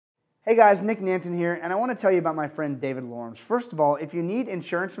Hey guys, Nick Nanton here, and I want to tell you about my friend David Lorms. First of all, if you need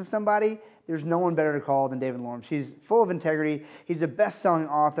insurance from somebody, there's no one better to call than David Lorms. He's full of integrity, he's a best-selling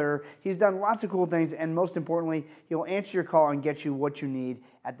author, he's done lots of cool things, and most importantly, he'll answer your call and get you what you need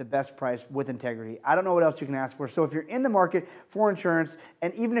at the best price with integrity. I don't know what else you can ask for, so if you're in the market for insurance,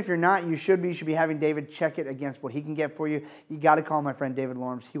 and even if you're not, you should be having David check it against what he can get for you. You got to call my friend David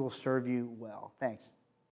Lorms. He will serve you well. Thanks.